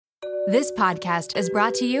This podcast is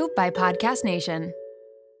brought to you by Podcast Nation.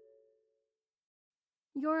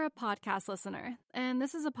 You're a podcast listener, and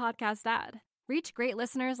this is a podcast ad. Reach great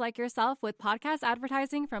listeners like yourself with podcast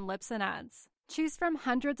advertising from Libsyn Ads. Choose from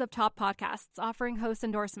hundreds of top podcasts offering host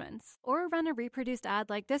endorsements, or run a reproduced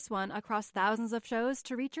ad like this one across thousands of shows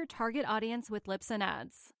to reach your target audience with Libsyn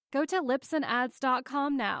Ads. Go to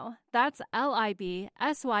libsynads.com now. That's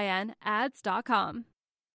LIBSYN ads.com.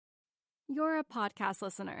 You're a podcast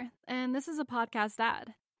listener, and this is a podcast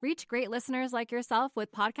ad. Reach great listeners like yourself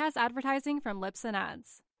with podcast advertising from Libsyn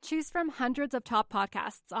Ads. Choose from hundreds of top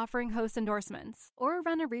podcasts offering host endorsements, or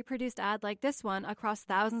run a reproduced ad like this one across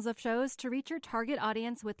thousands of shows to reach your target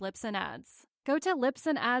audience with Libsyn Ads. Go to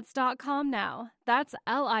libsynads.com now. That's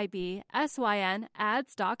LIBSYN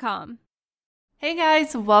ads.com. Hey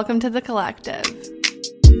guys, welcome to The Collective.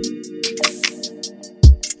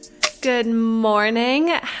 Good morning.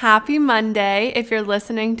 Happy Monday. If you're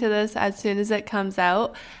listening to this as soon as it comes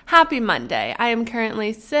out, happy Monday. I am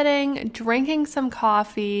currently sitting, drinking some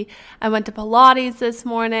coffee. I went to Pilates this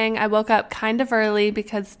morning. I woke up kind of early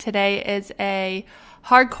because today is a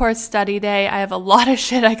hardcore study day. I have a lot of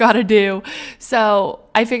shit I gotta do. So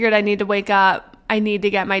I figured I need to wake up. I need to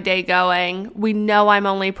get my day going. We know I'm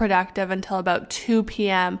only productive until about 2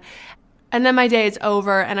 p.m. And then my day is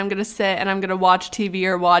over and I'm going to sit and I'm going to watch TV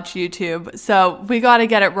or watch YouTube. So we got to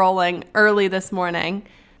get it rolling early this morning.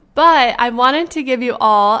 But I wanted to give you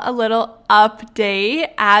all a little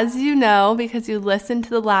update. As you know, because you listened to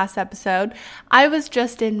the last episode, I was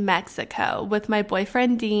just in Mexico with my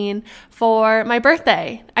boyfriend Dean for my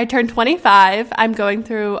birthday. I turned 25. I'm going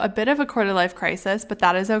through a bit of a quarter-life crisis, but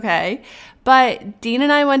that is okay. But Dean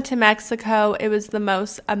and I went to Mexico. It was the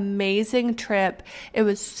most amazing trip. It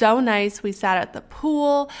was so nice. We sat at the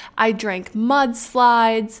pool. I drank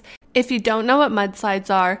mudslides. If you don't know what mudslides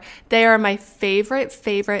are, they are my favorite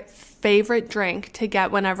drink to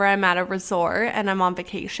get whenever I'm at a resort and I'm on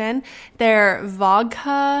vacation. They're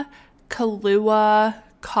vodka, Kahlua,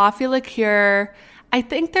 coffee liqueur. I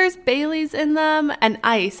think there's Baileys in them and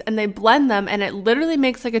ice, and they blend them and it literally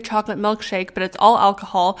makes like a chocolate milkshake, but it's all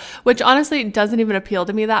alcohol, which honestly doesn't even appeal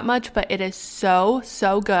to me that much, but it is so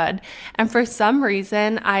good. And for some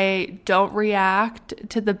reason, I don't react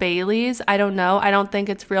to the Baileys. I don't know. I don't think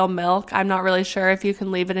it's real milk. I'm not really sure if you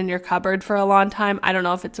can leave it in your cupboard for a long time. I don't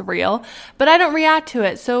know if it's real, but I don't react to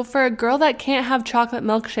it. So for a girl that can't have chocolate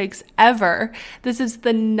milkshakes ever, this is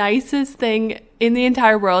the nicest thing in the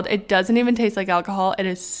entire world. It doesn't even taste like alcohol. It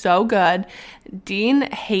is so good. Dean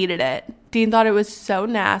hated it. Dean thought it was so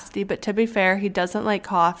nasty, but to be fair, he doesn't like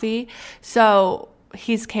coffee. So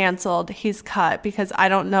he's canceled. He's cut because I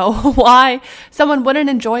don't know why someone wouldn't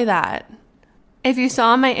enjoy that. If you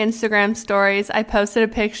saw my Instagram stories, I posted a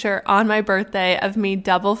picture on my birthday of me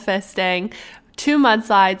double fisting 2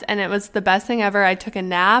 mudslides, and it was the best thing ever. I took a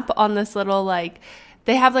nap on this little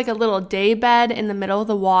they have like a little day bed in the middle of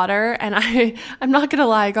the water, and I'm not gonna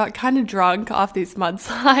lie, I got kind of drunk off these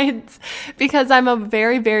mudslides because I'm a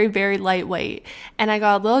very lightweight, and I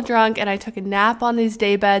got a little drunk and I took a nap on these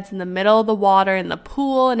day beds in the middle of the water in the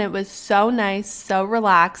pool, and it was so nice, so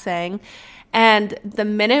relaxing. And the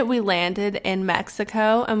minute we landed in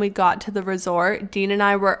Mexico and we got to the resort, Dean and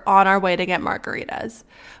I were on our way to get margaritas.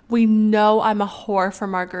 We know I'm a whore for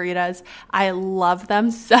margaritas. I love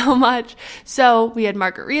them so much. So we had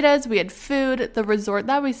margaritas, we had food. The resort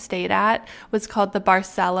that we stayed at was called the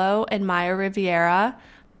Barcelo in Maya Riviera.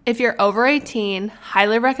 If you're over 18,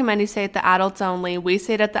 highly recommend you stay at the adults only. We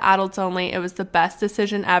stayed at the adults only. It was the best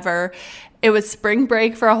decision ever. It was spring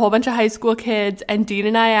break for a whole bunch of high school kids, and Dean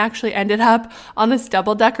and I actually ended up on this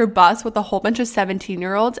double-decker bus with a whole bunch of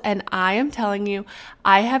 17-year-olds, and I am telling you,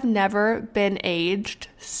 I have never been aged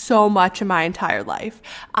so much in my entire life.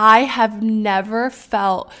 I have never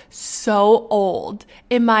felt so old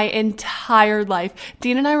in my entire life.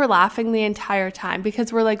 Dean and I were laughing the entire time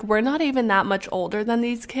because we're like, we're not even that much older than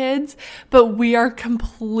these kids, but we are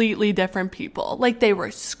completely different people. Like, they were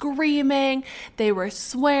screaming, they were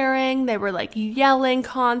swearing, they were like yelling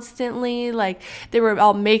constantly, like they were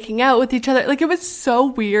all making out with each other. Like, it was so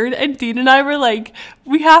weird. And Dean and I were like,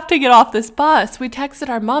 we have to get off this bus. We texted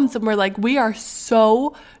our moms and we're like, we are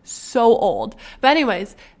so old. But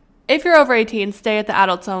anyways, if you're over 18, stay at the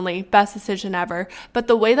adults only. Best decision ever. But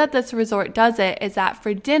the way that this resort does it is that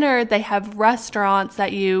for dinner, they have restaurants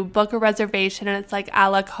that you book a reservation, and it's like a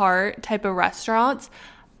la carte type of restaurants.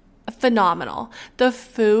 Phenomenal. The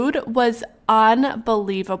food was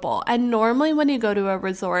unbelievable. And normally when you go to a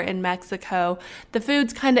resort in Mexico, the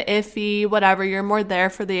food's kind of iffy, whatever. You're more there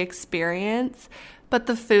for the experience. But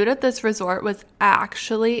the food at this resort was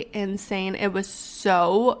actually insane. It was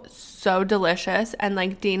so delicious. And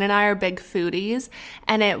like Dean and I are big foodies,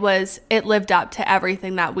 and it lived up to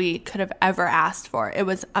everything that we could have ever asked for. It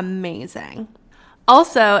was amazing.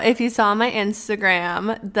 Also, if you saw my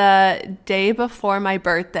Instagram, the day before my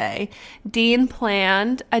birthday, Dean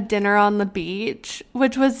planned a dinner on the beach,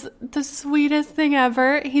 which was the sweetest thing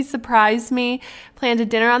ever. He surprised me, planned a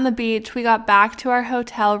dinner on the beach. We got back to our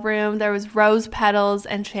hotel room. There was rose petals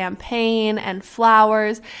and champagne and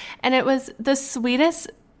flowers, and it was the sweetest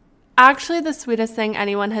thing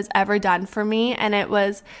anyone has ever done for me, and it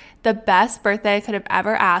was the best birthday I could have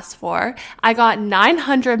ever asked for. I got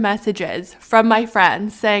 900 messages from my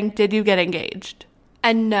friends saying, "Did you get engaged?"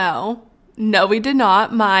 And no, we did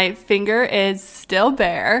not. My finger is still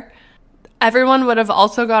bare. Everyone would have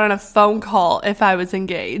also gotten a phone call if I was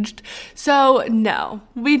engaged. So no,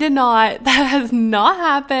 we did not. That has not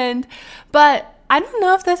happened. But I don't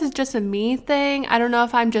know if this is just a me thing. I don't know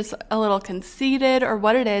if I'm just a little conceited or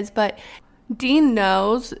what it is, but Dean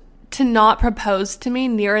knows to not propose to me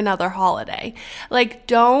near another holiday. Like,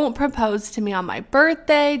 don't propose to me on my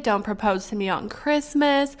birthday. Don't propose to me on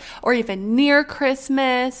Christmas or even near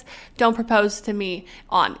Christmas. Don't propose to me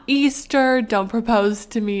on Easter. Don't propose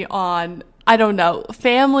to me on, I don't know,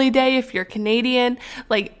 Family Day if you're Canadian.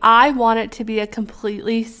 Like, I want it to be a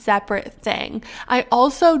completely separate thing. I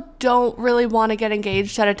also don't really want to get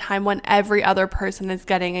engaged at a time when every other person is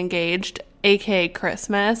getting engaged, aka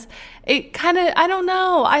Christmas. It kind of, I don't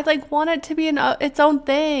know. I like want it to be its own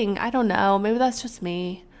thing. I don't know. Maybe that's just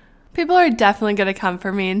me. People are definitely going to come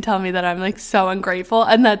for me and tell me that I'm like so ungrateful,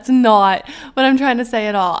 and that's not what I'm trying to say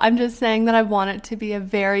at all. I'm just saying that I want it to be a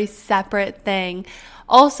very separate thing.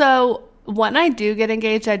 Also, when I do get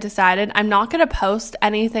engaged, I decided I'm not going to post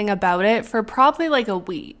anything about it for probably like a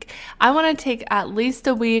week. I want to take at least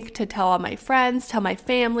a week to tell all my friends, tell my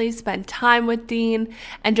family, spend time with Dean,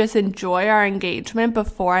 and just enjoy our engagement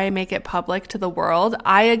before I make it public to the world.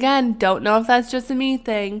 I, again, don't know if that's just a me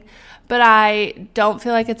thing, but I don't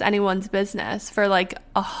feel like it's anyone's business for like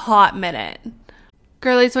a hot minute.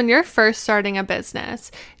 Girlies, when you're first starting a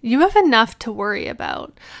business, you have enough to worry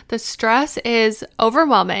about. The stress is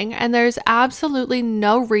overwhelming, and there's absolutely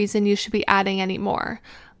no reason you should be adding any more.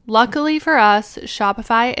 Luckily for us,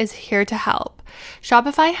 Shopify is here to help.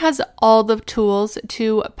 Shopify has all the tools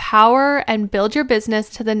to power and build your business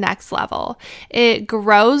to the next level. It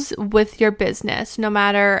grows with your business, no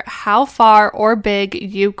matter how far or big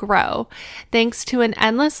you grow. Thanks to an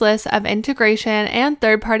endless list of integration and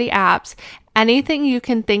third-party apps, anything you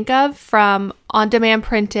can think of, from on-demand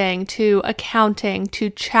printing to accounting to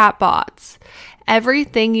chatbots,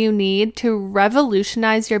 everything you need to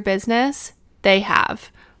revolutionize your business, they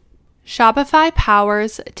have. Shopify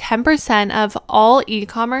powers 10% of all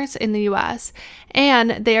e-commerce in the US,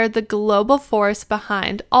 and they are the global force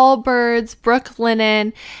behind Allbirds,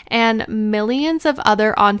 Brooklinen, and millions of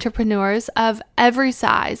other entrepreneurs of every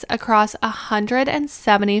size across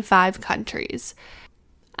 175 countries.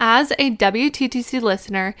 As a WTTC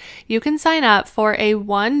listener, you can sign up for a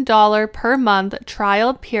 $1 per month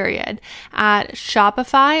trial period at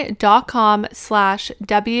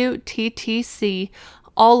shopify.com/WTTC,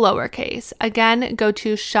 all lowercase. Again, go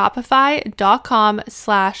to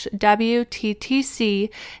shopify.com/WTTC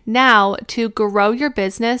now to grow your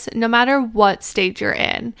business no matter what stage you're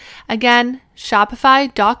in. Again,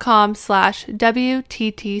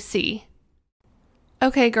 shopify.com/WTTC.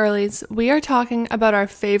 Okay, girlies, we are talking about our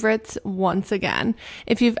favorites once again.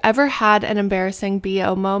 If you've ever had an embarrassing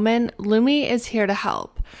BO moment, Lume is here to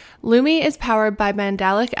help. Lume is powered by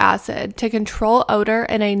mandelic acid to control odor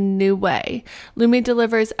in a new way. Lume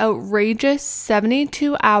delivers outrageous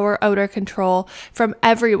 72-hour odor control from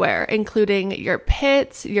everywhere, including your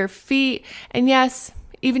pits, your feet, and yes,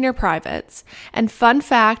 even your privates. And fun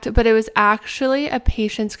fact, but it was actually a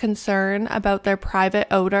patient's concern about their private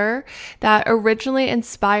odor that originally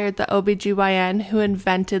inspired the OBGYN who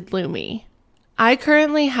invented Lume. I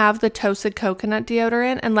currently have the toasted coconut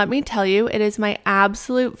deodorant, and let me tell you, it is my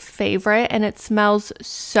absolute favorite and it smells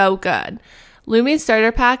so good. Lume's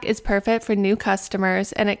starter pack is perfect for new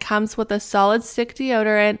customers, and it comes with a solid stick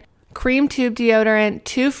deodorant, cream tube deodorant,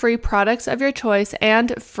 2 free products of your choice,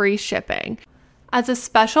 and free shipping. As a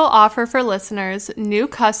special offer for listeners, new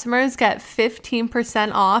customers get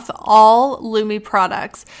 15% off all Lumi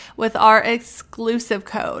products with our exclusive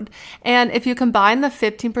code. And if you combine the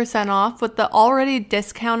 15% off with the already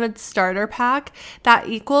discounted starter pack, that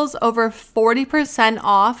equals over 40%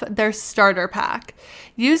 off their starter pack.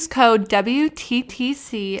 Use code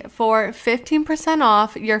WTTC for 15%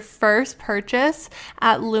 off your first purchase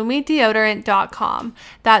at lumedeodorant.com.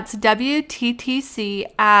 That's WTTC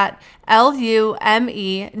at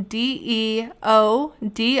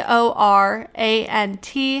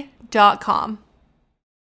LumeDeodorant.com.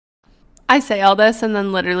 I say all this, and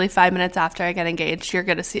then literally 5 minutes after I get engaged, you're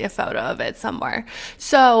going to see a photo of it somewhere.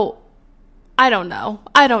 So I don't know.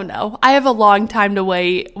 I have a long time to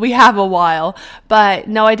wait. We have a while. But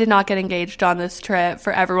no, I did not get engaged on this trip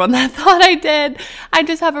for everyone that thought I did. I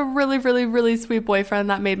just have a really, really, really sweet boyfriend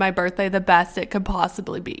that made my birthday the best it could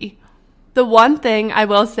possibly be. The one thing I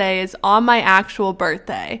will say is on my actual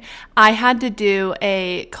birthday, I had to do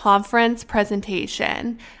a conference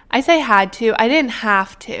presentation. I say had to, I didn't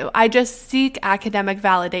have to. I just seek academic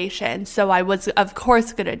validation, so I was, of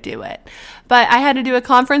course, going to do it. But I had to do a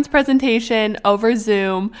conference presentation over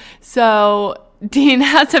Zoom, so Dean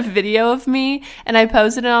has a video of me, and I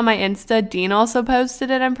posted it on my Insta. Dean also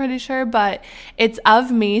posted it, I'm pretty sure, but it's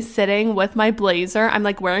of me sitting with my blazer. I'm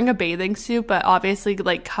like wearing a bathing suit, but obviously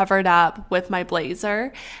like covered up with my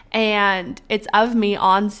blazer, and it's of me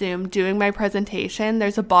on Zoom doing my presentation.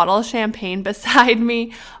 There's a bottle of champagne beside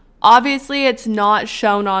me. Obviously, it's not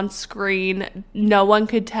shown on screen. No one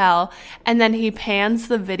could tell. And then he pans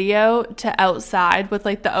the video to outside with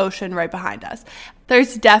like the ocean right behind us.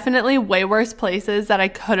 There's definitely way worse places that I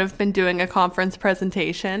could have been doing a conference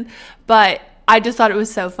presentation, but I just thought it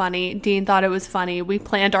was so funny. Dean thought it was funny. We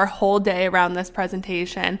planned our whole day around this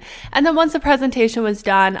presentation. And then once the presentation was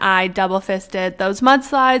done, I double fisted those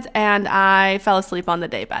mudslides and I fell asleep on the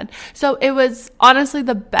daybed. So it was honestly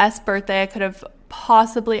the best birthday I could have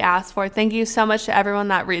possibly asked for. Thank you so much to everyone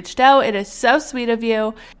that reached out. It is so sweet of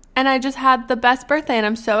you. And I just had the best birthday and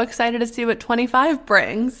I'm so excited to see what 25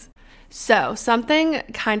 brings. So something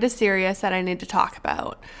kind of serious that I need to talk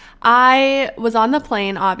about. I was on the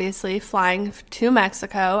plane, obviously, flying to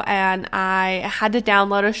Mexico, and I had to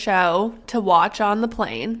download a show to watch on the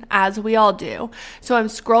plane, as we all do. So I'm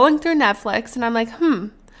scrolling through Netflix, and I'm like,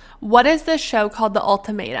 what is this show called The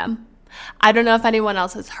Ultimatum? I don't know if anyone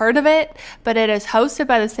else has heard of it, but it is hosted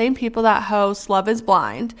by the same people that host Love is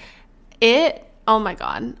Blind. Oh my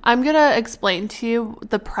God. I'm going to explain to you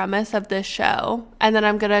the premise of this show, and then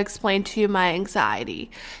I'm going to explain to you my anxiety.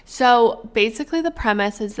 So basically the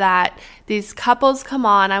premise is that these couples come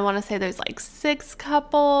on. I want to say there's like 6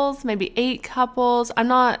 couples, maybe 8 couples. I'm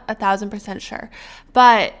not 1,000% sure,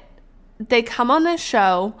 but they come on this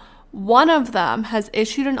show. One of them has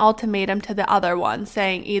issued an ultimatum to the other one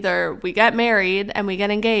saying either we get married and we get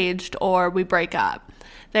engaged or we break up.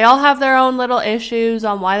 They all have their own little issues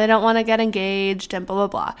on why they don't want to get engaged and blah, blah,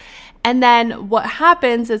 blah. And then what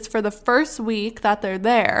happens is for the first week that they're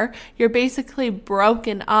there, you're basically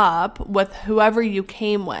broken up with whoever you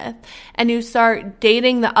came with, and you start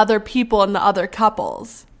dating the other people and the other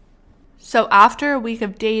couples. So after a week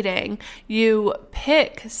of dating, you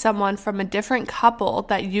pick someone from a different couple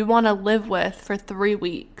that you want to live with for 3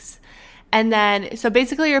 weeks. And then, so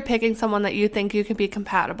basically you're picking someone that you think you can be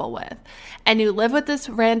compatible with. And you live with this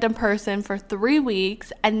random person for 3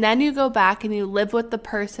 weeks, and then you go back and you live with the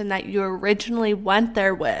person that you originally went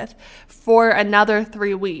there with for another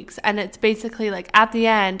 3 weeks. And it's basically like, at the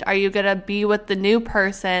end, are you going to be with the new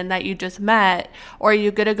person that you just met, or are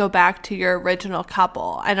you going to go back to your original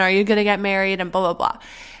couple? And are you going to get married and blah, blah, blah.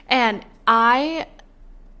 And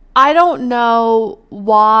I don't know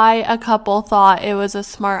why a couple thought it was a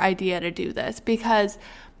smart idea to do this, because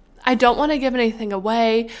I don't want to give anything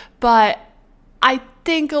away, but I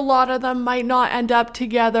think a lot of them might not end up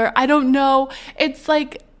together. I don't know. It's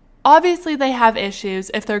like, obviously they have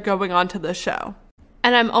issues if they're going on to the show.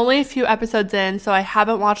 And I'm only a few episodes in, so I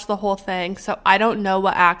haven't watched the whole thing, so I don't know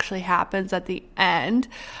what actually happens at the end.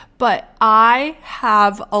 But I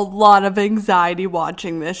have a lot of anxiety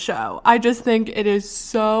watching this show. I just think it is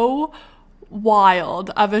so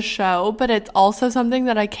wild of a show, but it's also something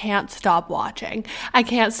that I can't stop watching. I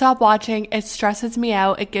can't stop watching. It stresses me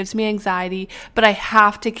out. It gives me anxiety, but I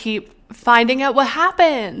have to keep finding out what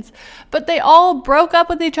happens. But they all broke up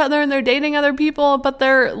with each other and they're dating other people, but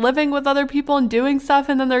they're living with other people and doing stuff,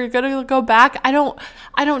 and then they're gonna go back. I don't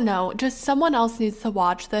know. Just someone else needs to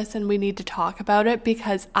watch this and we need to talk about it,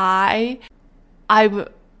 because I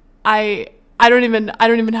I don't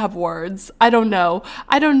even have words. I don't know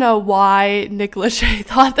why Nick Lachey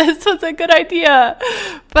thought this was a good idea,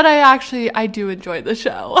 but I do enjoy the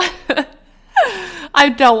show. I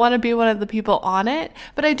don't want to be one of the people on it,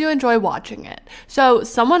 but I do enjoy watching it. So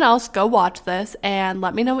someone else go watch this and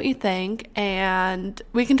let me know what you think, and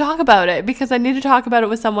we can talk about it, because I need to talk about it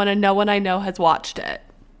with someone, and no one I know has watched it.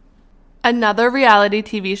 Another reality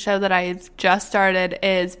TV show that I've just started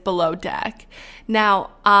is Below Deck.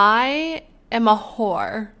 Now, I am a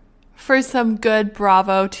whore for some good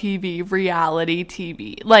Bravo TV, reality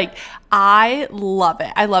TV. Like, I love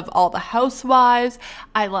it. I love all the Housewives.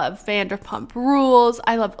 I love Vanderpump Rules.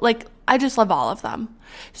 I just love all of them.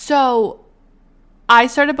 So I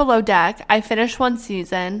started Below Deck. I finished one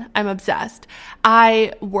season. I'm obsessed.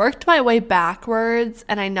 I worked my way backwards,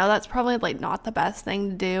 and I know that's probably like not the best thing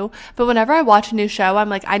to do, but whenever I watch a new show, I'm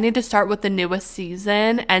like, I need to start with the newest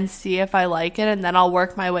season and see if I like it, and then I'll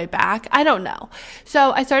work my way back. I don't know.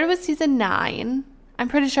 So I started with season 9. I'm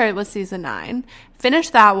pretty sure it was season 9.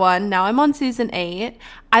 Finished that one. Now I'm on season 8.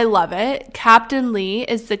 I love it. Captain Lee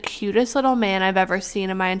is the cutest little man I've ever seen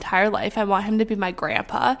in my entire life. I want him to be my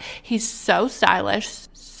grandpa. He's so stylish,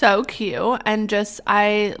 so cute, and just,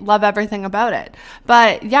 I love everything about it.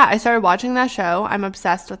 But yeah, I started watching that show. I'm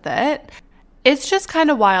obsessed with it. It's just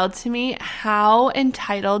kind of wild to me how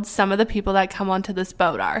entitled some of the people that come onto this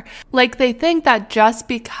boat are. Like, they think that just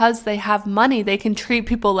because they have money, they can treat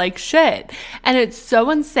people like shit. And it's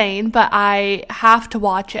so insane, but I have to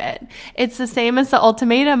watch it. It's the same as The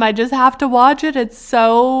Ultimatum. I just have to watch it. It's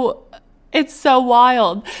so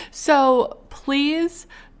wild. So please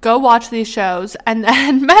go watch these shows and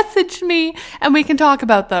then message me and we can talk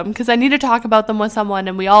about them, because I need to talk about them with someone,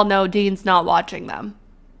 and we all know Dean's not watching them.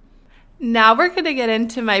 Now we're going to get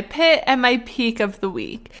into my pit and my peak of the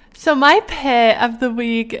week. So my pit of the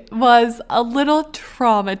week was a little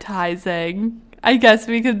traumatizing, I guess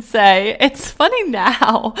we could say. It's funny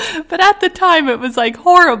now, but at the time it was like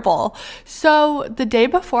horrible. So the day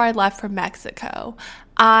before I left for Mexico,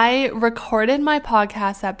 I recorded my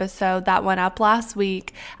podcast episode that went up last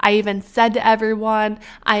week. I even said to everyone,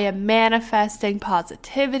 I am manifesting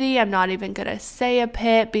positivity. I'm not even going to say a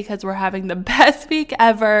pit because we're having the best week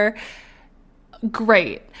ever.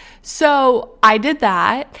 Great. So I did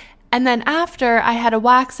that. And then after, I had a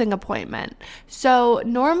waxing appointment. So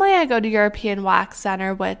normally I go to European Wax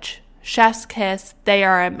Center, which, chef's kiss, they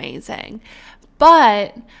are amazing.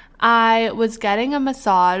 But I was getting a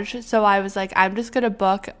massage, so I was like, I'm just going to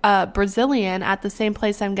book a Brazilian at the same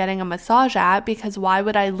place I'm getting a massage at, because why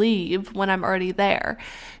would I leave when I'm already there?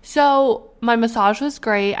 So my massage was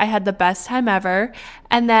great. I had the best time ever.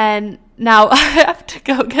 And then now I have to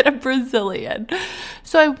go get a Brazilian.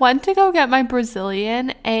 So I went to go get my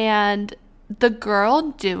Brazilian, and the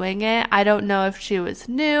girl doing it, I don't know if she was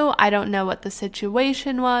new. I don't know what the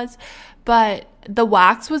situation was, but the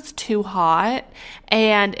wax was too hot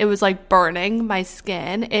and it was like burning my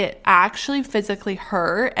skin. It actually physically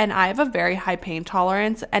hurt, and I have a very high pain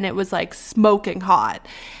tolerance, and it was like smoking hot.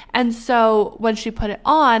 And so when she put it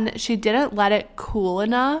on, she didn't let it cool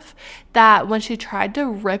enough that when she tried to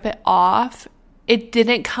rip it off, it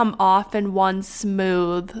didn't come off in one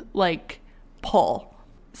smooth like pull.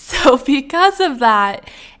 So because of that,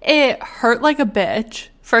 it hurt like a bitch,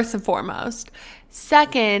 first and foremost.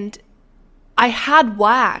 Second, I had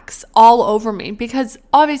wax all over me, because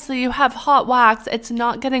obviously you have hot wax, it's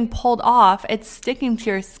not getting pulled off, it's sticking to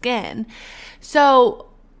your skin. So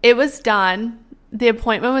it was done. The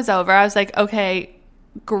appointment was over. I was like, okay,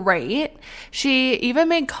 great. She even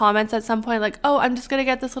made comments at some point like, oh, I'm just going to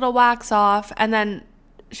get this little wax off. And then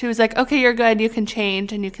she was like, okay, you're good. You can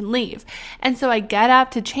change and you can leave. And so I get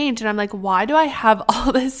up to change, and I'm like, why do I have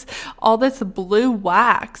all this blue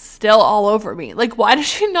wax still all over me? Like, why does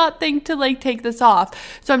she not think to like take this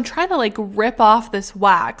off? So I'm trying to like rip off this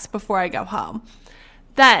wax before I go home.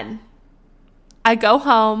 Then I go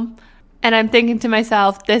home and I'm thinking to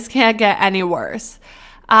myself, this can't get any worse.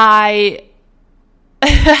 I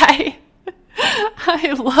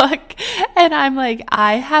look and I'm like,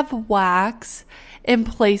 I have wax in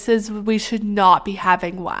places we should not be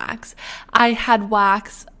having wax. I had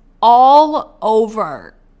wax all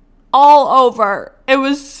over. It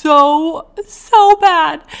was so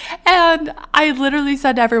bad. And I literally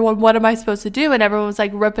said to everyone, what am I supposed to do? And everyone was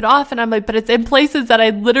like, rip it off. And I'm like, but it's in places that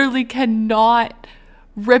I literally cannot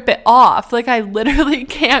rip it off. Like, I literally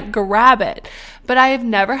can't grab it. But I have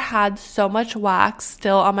never had so much wax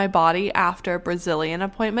still on my body after a Brazilian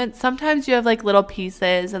appointment. Sometimes you have like little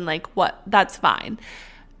pieces and like what, that's fine.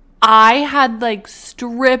 I had like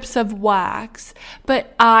strips of wax,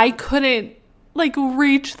 but I couldn't like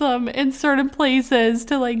reach them in certain places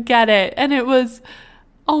to like get it. And it was,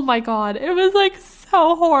 oh my God, it was like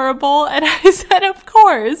so horrible. And I said, of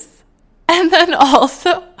course. And then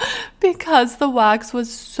also because the wax was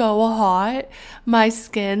so hot, my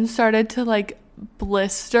skin started to like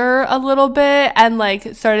blister a little bit and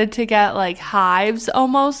like started to get like hives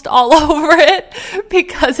almost all over it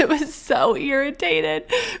because it was so irritated,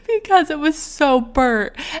 because it was so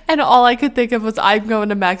burnt. And all I could think of was, I'm going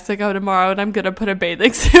to Mexico tomorrow and I'm going to put a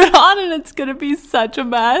bathing suit on and it's going to be such a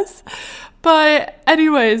mess. But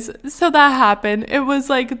anyways, so that happened. It was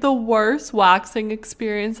like the worst waxing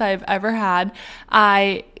experience I've ever had.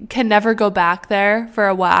 I can never go back there for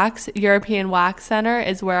a wax. European Wax Center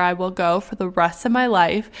is where I will go for the rest of my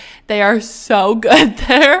life. They are so good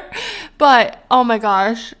there. But oh my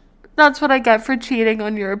gosh, that's what I get for cheating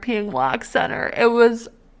on European Wax Center. It was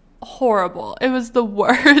horrible. It was the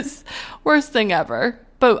worst thing ever.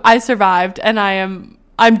 But I survived and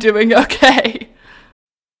I'm doing okay.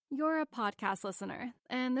 You're a podcast listener,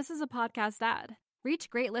 and this is a podcast ad. Reach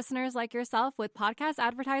great listeners like yourself with podcast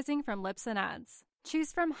advertising from Lips and Ads.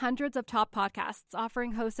 Choose from hundreds of top podcasts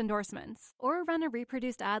offering host endorsements, or run a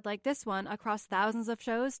reproduced ad like this one across thousands of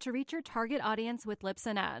shows to reach your target audience with Lips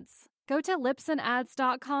and Ads. Go to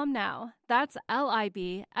lipsandads.com now. That's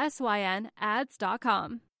LIBSYN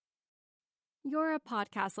ads.com. You're a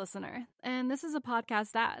podcast listener, and this is a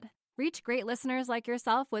podcast ad. Reach great listeners like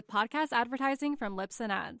yourself with podcast advertising from Lips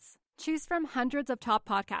and Ads. Choose from hundreds of top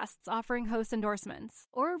podcasts offering host endorsements,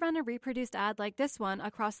 or run a reproduced ad like this one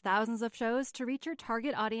across thousands of shows to reach your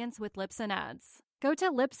target audience with Lips and Ads. Go to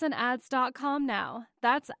lipsandads.com now.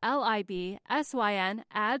 That's LIBSYN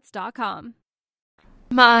ads.com.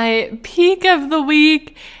 My peak of the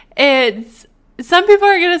week, some people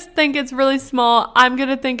are going to think it's really small. I'm going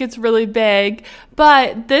to think it's really big.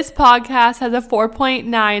 But this podcast has a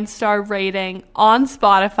 4.9 star rating on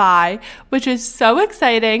Spotify, which is so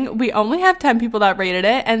exciting. We only have 10 people that rated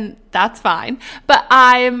it, and that's fine. But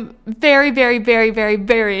I'm very, very, very, very,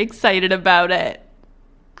 very excited about it.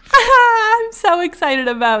 I'm so excited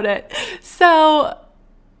about it. So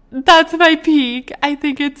that's my peak. I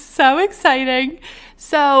think it's so exciting.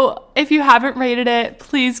 So if you haven't rated it,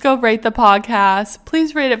 please go rate the podcast.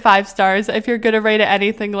 Please rate it 5 stars. If you're going to rate it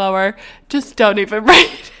anything lower, just don't even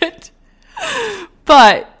rate it.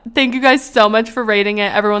 But thank you guys so much for rating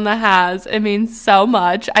it. Everyone that has, it means so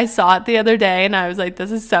much. I saw it the other day and I was like,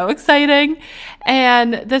 this is so exciting.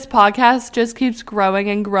 And this podcast just keeps growing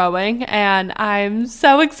and growing. And I'm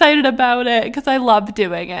so excited about it because I love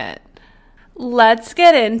doing it. Let's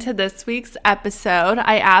get into this week's episode.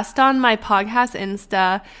 I asked on my podcast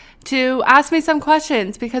Insta to ask me some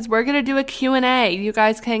questions because we're going to do a Q&A. You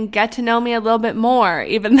guys can get to know me a little bit more,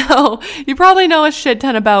 even though you probably know a shit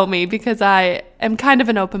ton about me because I am kind of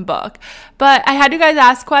an open book. But I had you guys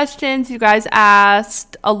ask questions. You guys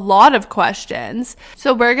asked a lot of questions.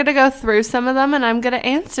 So we're going to go through some of them and I'm going to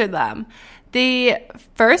answer them. The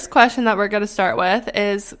first question that we're going to start with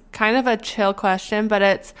is kind of a chill question, but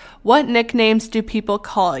it's, what nicknames do people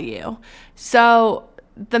call you? So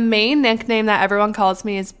the main nickname that everyone calls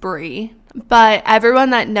me is Brie, but everyone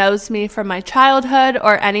that knows me from my childhood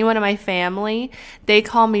or anyone in my family, they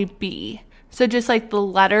call me B. So just like the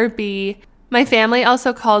letter B. My family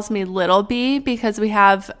also calls me Little B because we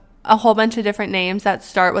have a whole bunch of different names that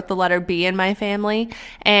start with the letter B in my family,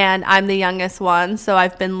 and I'm the youngest one, so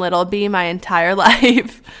I've been Little B my entire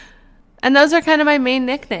life. And those are kind of my main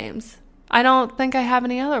nicknames. I don't think I have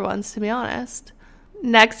any other ones, to be honest.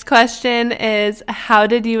 Next question is, how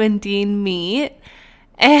did you and Dean meet?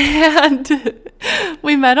 And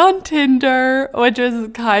we met on Tinder, which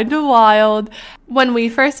was kind of wild. When we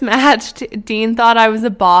first matched, Dean thought I was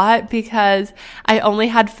a bot because I only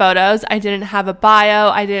had photos. I didn't have a bio.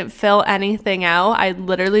 I didn't fill anything out. I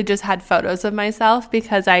literally just had photos of myself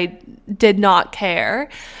because I did not care.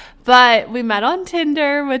 But we met on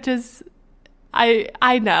Tinder, which is,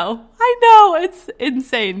 I know, it's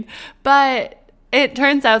insane. But it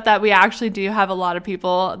turns out that we actually do have a lot of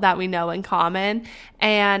people that we know in common.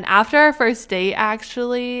 And after our first date,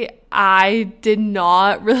 actually, I did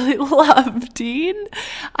not really love Dean.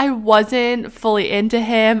 I wasn't fully into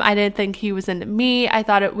him. I didn't think he was into me. I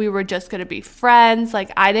thought we were just going to be friends.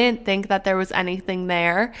 Like, I didn't think that there was anything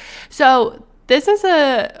there. So this is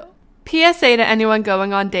a PSA to anyone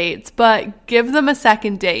going on dates, but give them a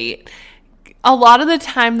second date. A lot of the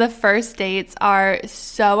time, the first dates are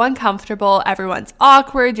so uncomfortable. Everyone's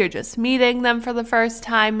awkward. You're just meeting them for the first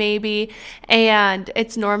time, maybe. And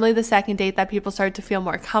it's normally the second date that people start to feel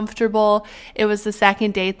more comfortable. It was the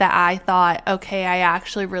second date that I thought, okay, I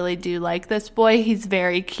actually really do like this boy. He's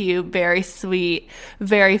very cute, very sweet,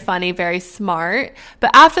 very funny, very smart.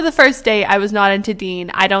 But after the first date, I was not into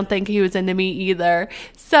Dean. I don't think he was into me either.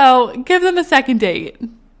 So give them a second date.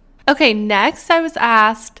 Okay, next I was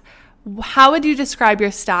asked, how would you describe your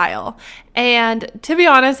style? And to be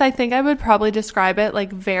honest, I think I would probably describe it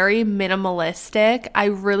like very minimalistic. I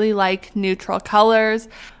really like neutral colors.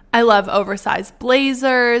 I love oversized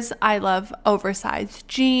blazers. I love oversized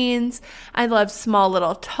jeans. I love small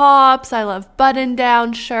little tops. I love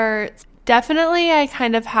button-down shirts. Definitely, I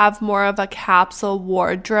kind of have more of a capsule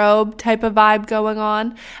wardrobe type of vibe going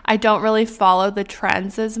on. I don't really follow the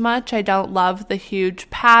trends as much. I don't love the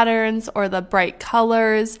huge patterns or the bright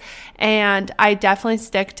colors, and I definitely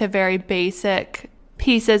stick to very basic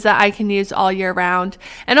pieces that I can use all year round.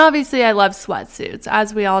 And obviously, I love sweatsuits.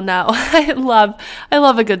 As we all know, I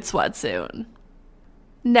love a good sweatsuit.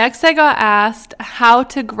 Next, I got asked how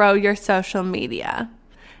to grow your social media.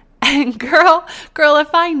 And girl,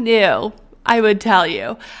 if I knew, I would tell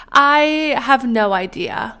you. I have no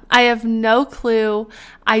idea. I have no clue.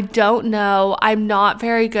 I don't know. I'm not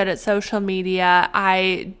very good at social media.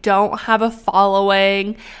 I don't have a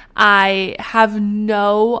following. I have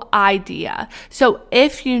no idea. So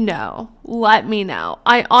if you know, let me know.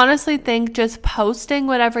 I honestly think just posting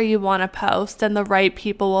whatever you want to post and the right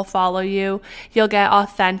people will follow you. You'll get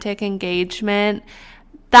authentic engagement.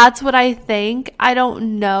 That's what I think. I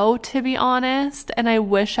don't know, to be honest, and I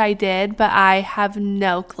wish I did, but I have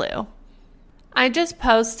no clue. I just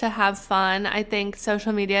post to have fun. I think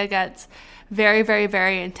social media gets very, very,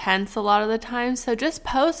 very intense a lot of the time, so just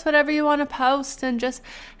post whatever you want to post and just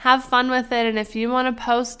have fun with it. And if you want to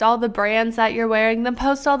post all the brands that you're wearing, then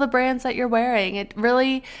post all the brands that you're wearing. It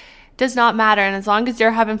really does not matter, and as long as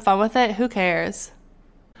you're having fun with it, who cares?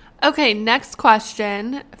 Okay, next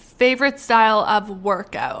question. Favorite style of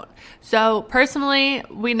workout. So personally,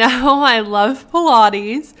 we know I love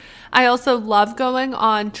Pilates. I also love going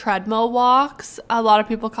on treadmill walks. A lot of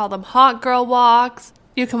people call them hot girl walks.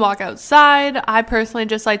 You can walk outside. I personally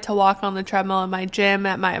just like to walk on the treadmill in my gym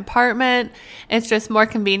at my apartment. It's just more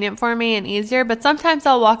convenient for me and easier, but sometimes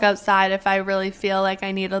I'll walk outside if I really feel like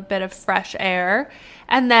I need a bit of fresh air.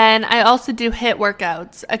 And then I also do HIIT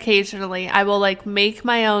workouts occasionally. I will make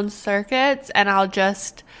my own circuits and I'll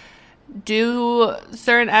just do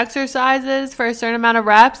certain exercises for a certain amount of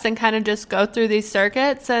reps and kind of just go through these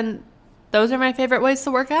circuits. And those are my favorite ways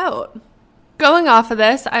to work out. Going off of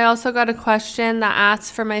this, I also got a question that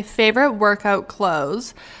asks for my favorite workout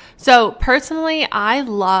clothes. So personally, I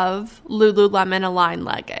love Lululemon Align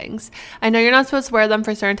leggings. I know you're not supposed to wear them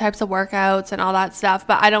for certain types of workouts and all that stuff,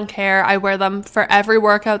 but I don't care. I wear them for every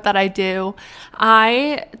workout that I do.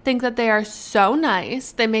 I think that they are so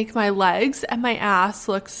nice. They make my legs and my ass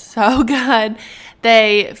look so good.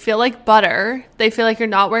 They feel like butter. They feel like you're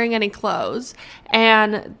not wearing any clothes.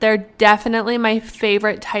 And they're definitely my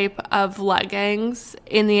favorite type of leggings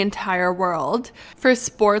in the entire world. For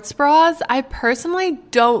sports bras, I personally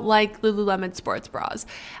don't like Lululemon sports bras.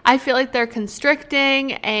 I feel like they're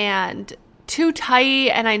constricting and too tight,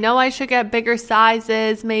 and I know I should get bigger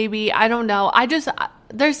sizes maybe. I don't know.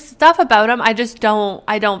 There's stuff about them I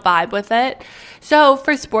don't vibe with it. So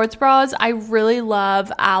for sports bras, I really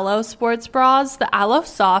love Alo sports bras. The Alo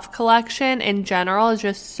Soft collection in general is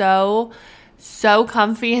just so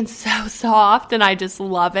comfy and so soft, and I just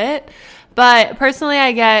love it. But personally,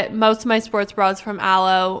 I get most of my sports bras from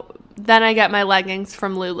Alo. Then I get my leggings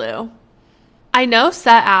from Lulu. I know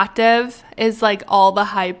Set Active is all the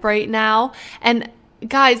hype right now, and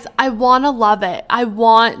guys, I want to love it. I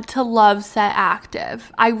want to love Set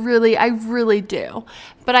Active. I really do.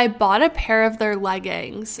 But I bought a pair of their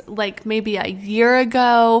leggings maybe a year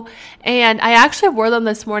ago, and I actually wore them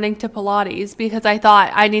this morning to Pilates because I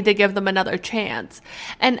thought I need to give them another chance.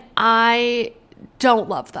 And I don't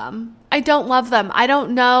love them. I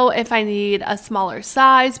don't know if I need a smaller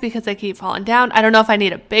size because they keep falling down. I don't know if I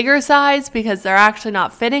need a bigger size because they're actually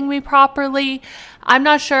not fitting me properly. I'm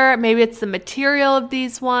not sure. Maybe it's the material of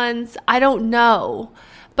these ones. I don't know.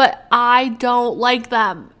 But I don't like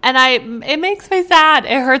them. And it makes me sad.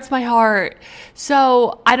 It hurts my heart.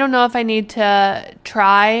 So I don't know if I need to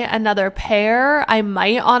try another pair. I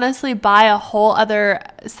might honestly buy a whole other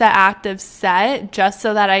Set Active set just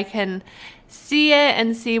so that I can see it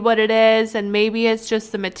and see what it is, and maybe it's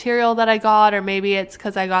just the material that I got, or maybe it's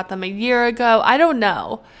because I got them a year ago. I don't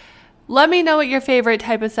know. Let me know what your favorite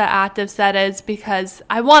type of set active set is, because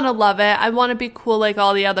I want to love it. I want to be cool like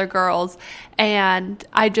all the other girls, and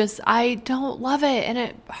I don't love it, and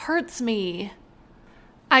it hurts me.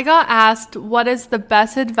 I got asked what is the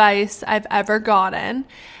best advice I've ever gotten.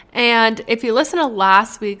 And if you listen to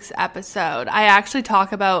last week's episode, I actually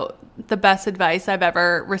talk about the best advice I've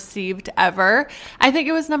ever received ever. I think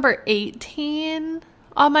it was number 18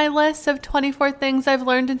 on my list of 24 things I've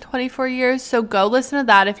learned in 24 years. So go listen to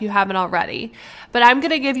that if you haven't already. But I'm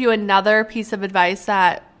going to give you another piece of advice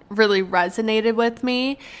that really resonated with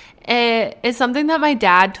me. It is something that my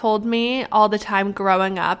dad told me all the time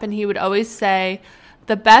growing up. And he would always say,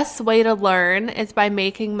 the best way to learn is by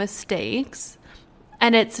making mistakes.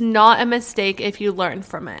 And it's not a mistake if you learn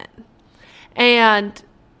from it. And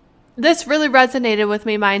this really resonated with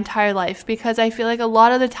me my entire life, because I feel like a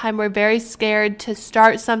lot of the time we're very scared to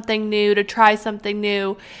start something new, to try something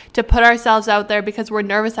new, to put ourselves out there because we're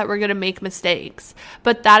nervous that we're going to make mistakes.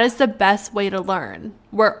 But that is the best way to learn.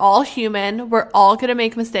 We're all human. We're all going to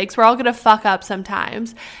make mistakes. We're all going to fuck up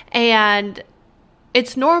sometimes. And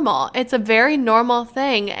it's normal. It's a very normal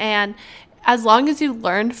thing. And as long as you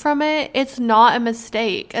learn from it, it's not a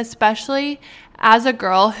mistake, especially as a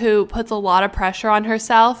girl who puts a lot of pressure on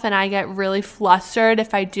herself, and I get really flustered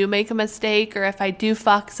if I do make a mistake or if I do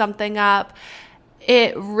fuck something up.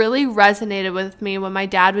 It really resonated with me when my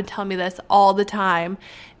dad would tell me this all the time.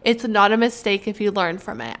 It's not a mistake if you learn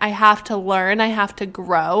from it. I have to learn. I have to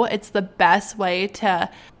grow. It's the best way to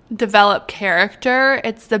develop character.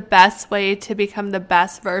 It's the best way to become the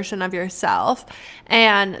best version of yourself.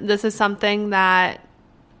 And this is something that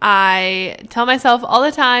I tell myself all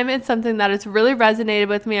the time. It's something that has really resonated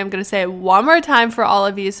with me. I'm going to say it one more time for all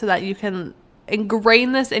of you so that you can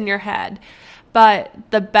ingrain this in your head. But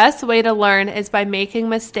the best way to learn is by making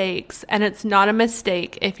mistakes, and it's not a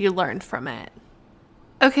mistake if you learn from it.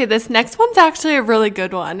 Okay, this next one's actually a really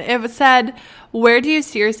good one. It said, where do you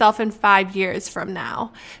see yourself in 5 years from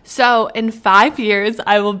now? So in 5 years,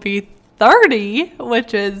 I will be 30,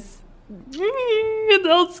 which is a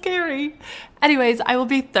little scary. Anyways, I will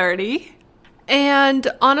be 30. And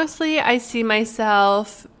honestly, I see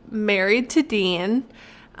myself married to Dean.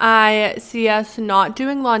 I see us not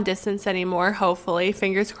doing long distance anymore, hopefully,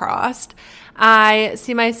 fingers crossed. I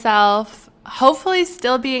see myself hopefully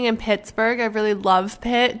still being in Pittsburgh. I really love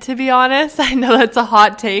Pitt, to be honest. I know that's a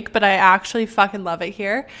hot take, but I actually fucking love it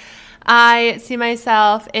here. I see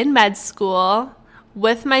myself in med school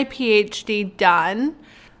with my PhD done.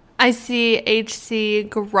 I see HC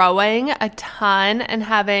growing a ton and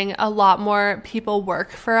having a lot more people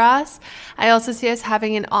work for us. I also see us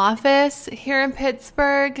having an office here in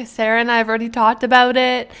Pittsburgh. Sarah and I have already talked about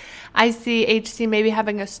it. I see HC maybe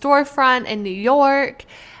having a storefront in New York.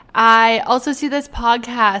 I also see this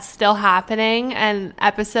podcast still happening and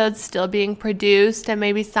episodes still being produced and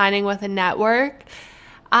maybe signing with a network.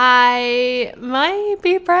 I might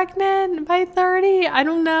be pregnant by 30. I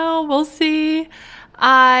don't know. We'll see.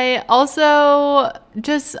 I also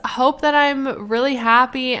just hope that I'm really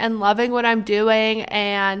happy and loving what I'm doing.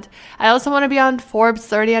 And I also want to be on Forbes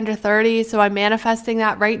 30 Under 30. So I'm manifesting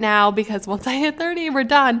that right now, because once I hit 30, we're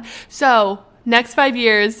done. So next 5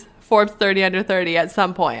 years, Forbes 30 Under 30 at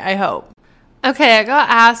some point, I hope. Okay, I got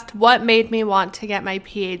asked what made me want to get my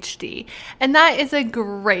PhD. And that is a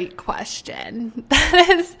great question. That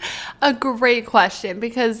is a great question,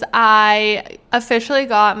 because I officially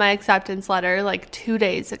got my acceptance letter like 2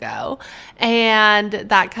 days ago. And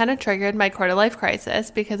that kind of triggered my quarter life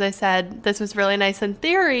crisis, because I said this was really nice in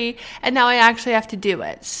theory and now I actually have to do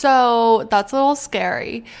it. So that's a little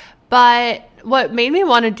scary. But what made me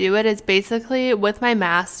want to do it is basically with my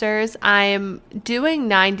master's, I'm doing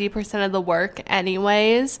 90% of the work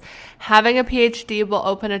anyways. Having a PhD will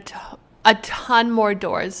open a ton more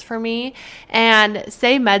doors for me. And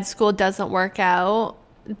say med school doesn't work out,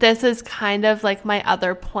 this is kind of like my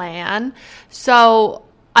other plan. So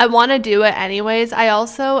I want to do it anyways. I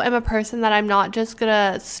also am a person that I'm not just going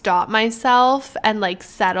to stop myself and like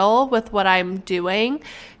settle with what I'm doing.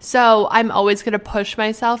 So I'm always going to push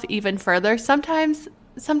myself even further. Sometimes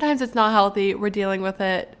it's not healthy. We're dealing with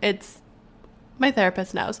it. My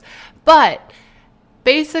therapist knows. But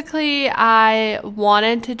basically, I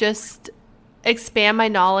wanted to just expand my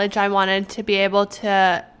knowledge. I wanted to be able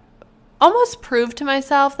to almost prove to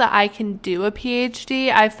myself that I can do a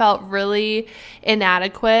PhD. I felt really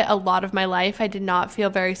inadequate a lot of my life. I did not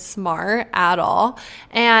feel very smart at all.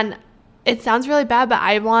 And it sounds really bad, but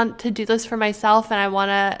I want to do this for myself, and I want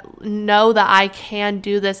to know that I can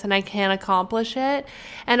do this and I can accomplish it.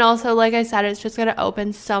 And also, like I said, it's just going to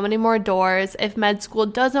open so many more doors. If med school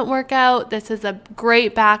doesn't work out, this is a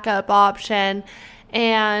great backup option.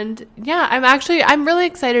 And yeah, I'm really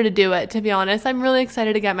excited to do it, to be honest. I'm really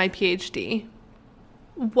excited to get my PhD.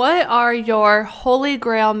 What are your holy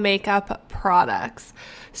grail makeup products?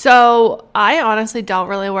 So I honestly don't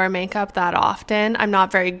really wear makeup that often. I'm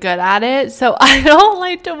not very good at it, so I don't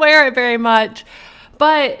like to wear it very much.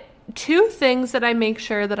 But two things that I make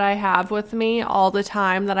sure that I have with me all the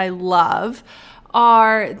time that I love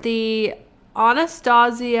are the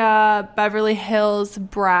Anastasia Beverly Hills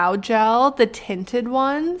Brow Gel, the tinted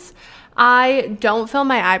ones. I don't fill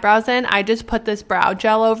my eyebrows in. I just put this brow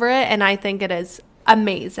gel over it, and I think it is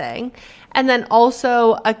amazing. And then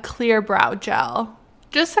also a clear brow gel,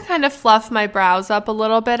 just to kind of fluff my brows up a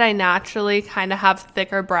little bit. I naturally kind of have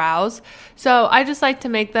thicker brows, so I just like to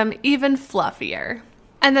make them even fluffier.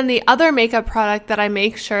 And then the other makeup product that I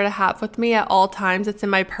make sure to have with me at all times, it's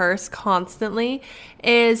in my purse constantly,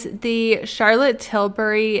 is the Charlotte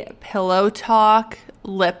Tilbury Pillow Talk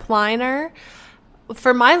lip liner.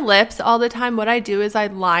 For my lips all the time, what I do is I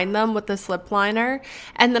line them with this lip liner,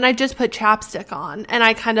 and then I just put chapstick on and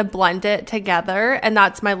I kind of blend it together, and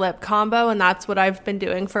that's my lip combo, and that's what I've been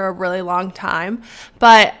doing for a really long time.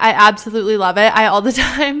 But I absolutely love it. I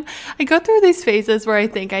go through these phases where I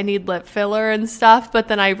think I need lip filler and stuff, but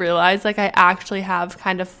then I realize like I actually have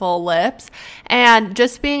kind of full lips, and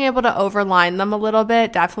just being able to overline them a little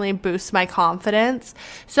bit definitely boosts my confidence.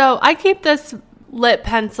 So I keep this lip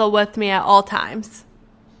pencil with me at all times.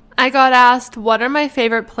 I got asked what are my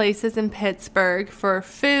favorite places in Pittsburgh for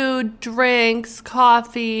food, drinks,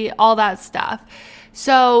 coffee, all that stuff.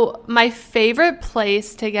 So my favorite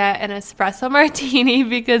place to get an espresso martini,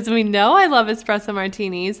 because we know I love espresso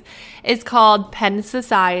martinis, is called Penn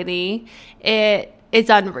Society. It is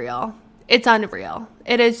unreal. It's unreal.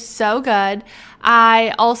 It is so good.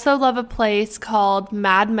 I also love a place called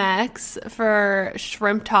Mad Mex for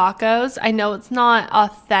shrimp tacos. I know it's not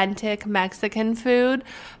authentic Mexican food,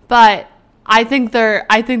 but I think their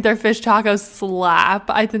fish tacos slap.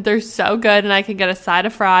 I think they're so good, and I can get a side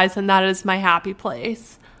of fries, and that is my happy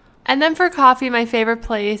place. And then for coffee, my favorite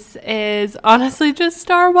place is honestly just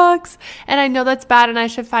Starbucks. And I know that's bad, and I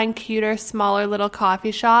should find cuter, smaller little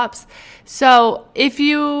coffee shops. So if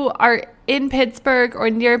you are in Pittsburgh or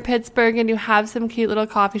near Pittsburgh and you have some cute little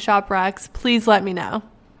coffee shop recs, please let me know.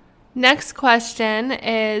 Next question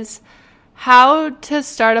is how to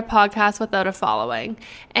start a podcast without a following.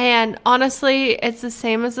 And honestly, it's the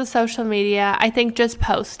same as the social media. I think just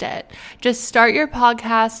post it. Just start your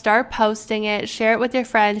podcast, start posting it, share it with your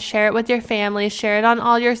friends, share it with your family, share it on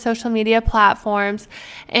all your social media platforms,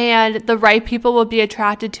 and the right people will be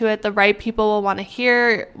attracted to it. The right people will want to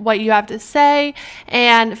hear what you have to say,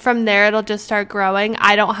 and from there it'll just start growing.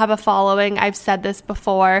 I don't have a following. I've said this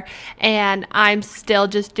before, and I'm still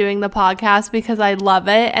just doing the podcast because I love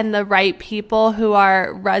it, and the right people who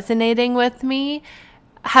are resonating with me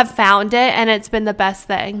have found it, and it's been the best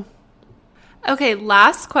thing. Okay,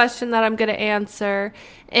 last question that I'm going to answer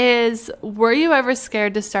is, were you ever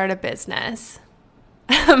scared to start a business?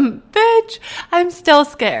 Bitch, I'm still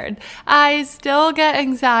scared. I still get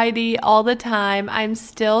anxiety all the time. I'm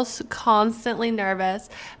still constantly nervous.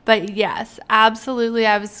 But yes, absolutely,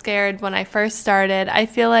 I was scared when I first started. I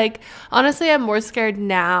feel like, honestly, I'm more scared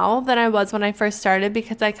now than I was when I first started,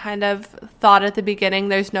 because I kind of thought at the beginning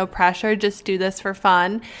there's no pressure, just do this for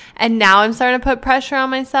fun. And now I'm starting to put pressure on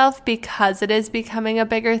myself because it is becoming a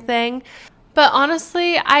bigger thing. But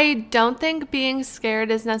honestly, I don't think being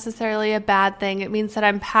scared is necessarily a bad thing. It means that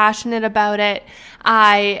I'm passionate about it.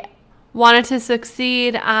 I wanted to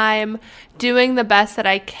succeed. I'm doing the best that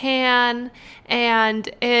I can.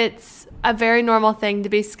 And it's a very normal thing to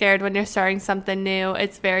be scared when you're starting something new.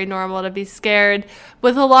 It's very normal to be scared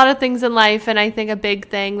with a lot of things in life. And I think a big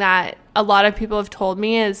thing that a lot of people have told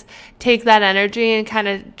me is take that energy and kind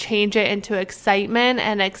of change it into excitement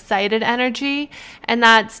and excited energy. And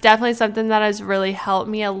that's definitely something that has really helped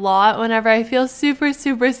me a lot whenever I feel super,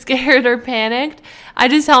 super scared or panicked. I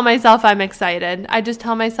just tell myself I'm excited. I just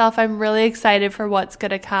tell myself I'm really excited for what's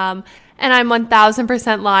going to come. And I'm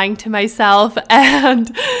 1000% lying to myself.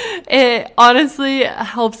 And it honestly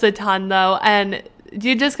helps a ton though. And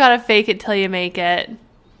you just got to fake it till you make it.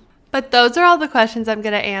 But those are all the questions I'm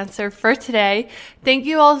going to answer for today. Thank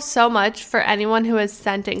you all so much for anyone who has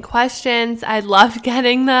sent in questions. I love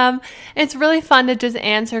getting them. It's really fun to just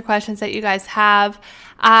answer questions that you guys have.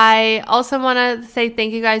 I also want to say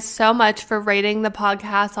thank you guys so much for rating the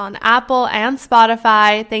podcast on Apple and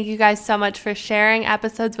Spotify. Thank you guys so much for sharing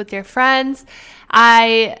episodes with your friends.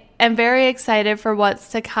 I am very excited for what's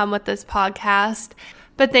to come with this podcast.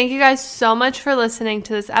 But thank you guys so much for listening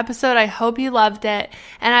to this episode. I hope you loved it,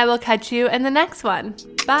 and I will catch you in the next one.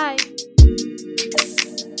 Bye.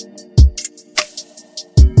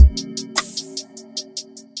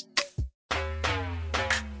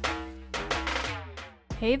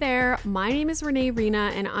 Hey there, my name is Renee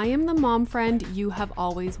Rena and I am the mom friend you have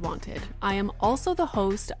always wanted. I am also the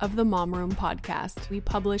host of the Mom Room podcast. We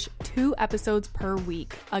publish 2 episodes per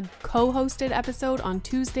week, a co-hosted episode on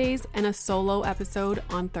Tuesdays and a solo episode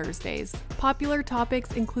on Thursdays. Popular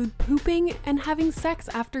topics include pooping and having sex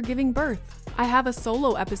after giving birth. I have a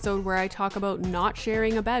solo episode where I talk about not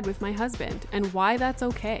sharing a bed with my husband and why that's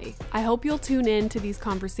okay. I hope you'll tune in to these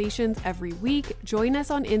conversations every week, join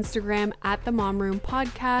us on Instagram at the Mom Room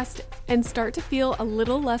Podcast, and start to feel a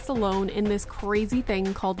little less alone in this crazy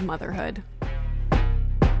thing called motherhood.